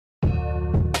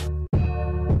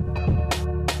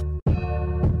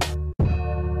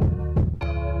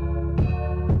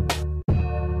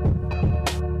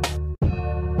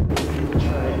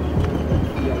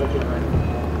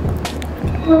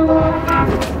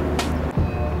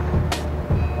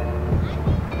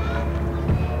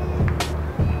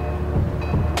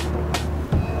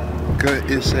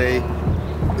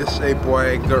This a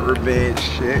boy Good Revenge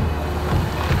shit.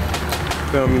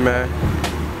 Feel me, man?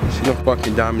 See them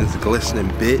fucking diamonds glistening,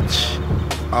 bitch.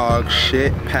 Og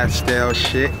shit, pastel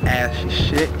shit, ashy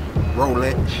shit,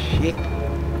 Rolex shit.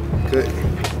 Good.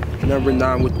 Number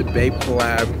 9 with the Bape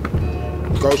collab.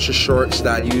 Gosha shorts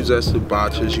that use us as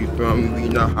botches, you feel me? We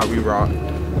know how we rock.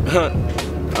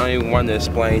 I ain't want to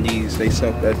explain these, they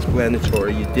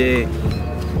self-explanatory, you dig?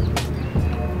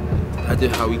 I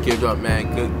did how we give up,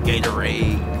 man. Good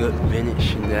Gatorade, good vintage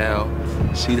Chanel.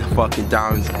 See the fucking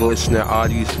diamonds glistening, all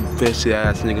these bitchy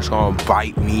ass niggas gonna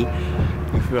bite me.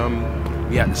 You feel me?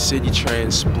 We at the City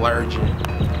Trend splurging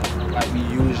like we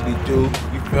usually do.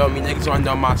 You feel me? Niggas wanna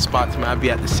know my spots, man. I be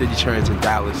at the City Trends in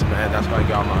Dallas, man. That's where I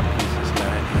get all my pieces,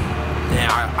 man. Then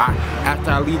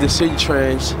after I leave the City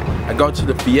Trends, I go to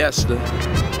the Fiesta.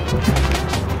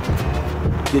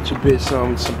 Get your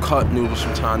bitch some cut noodles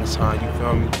from time to time, you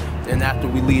feel me? Then after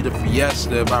we leave the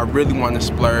Fiesta, if I really want to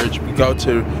splurge, we go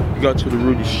to the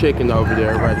Rudy's Chicken over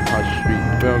there right across the street,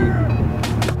 you feel me?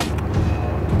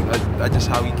 That's just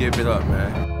how we give it up,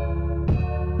 man.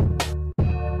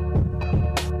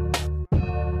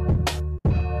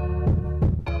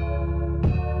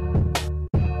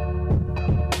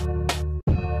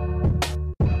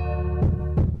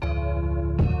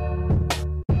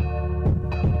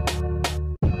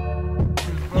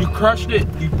 You crushed it.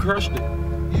 You crushed it.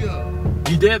 Yeah.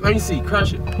 You did? Let me see.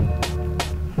 Crush it.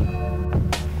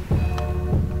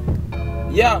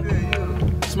 Yeah.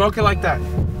 Yeah. Smoke it like that.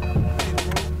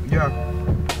 Yeah.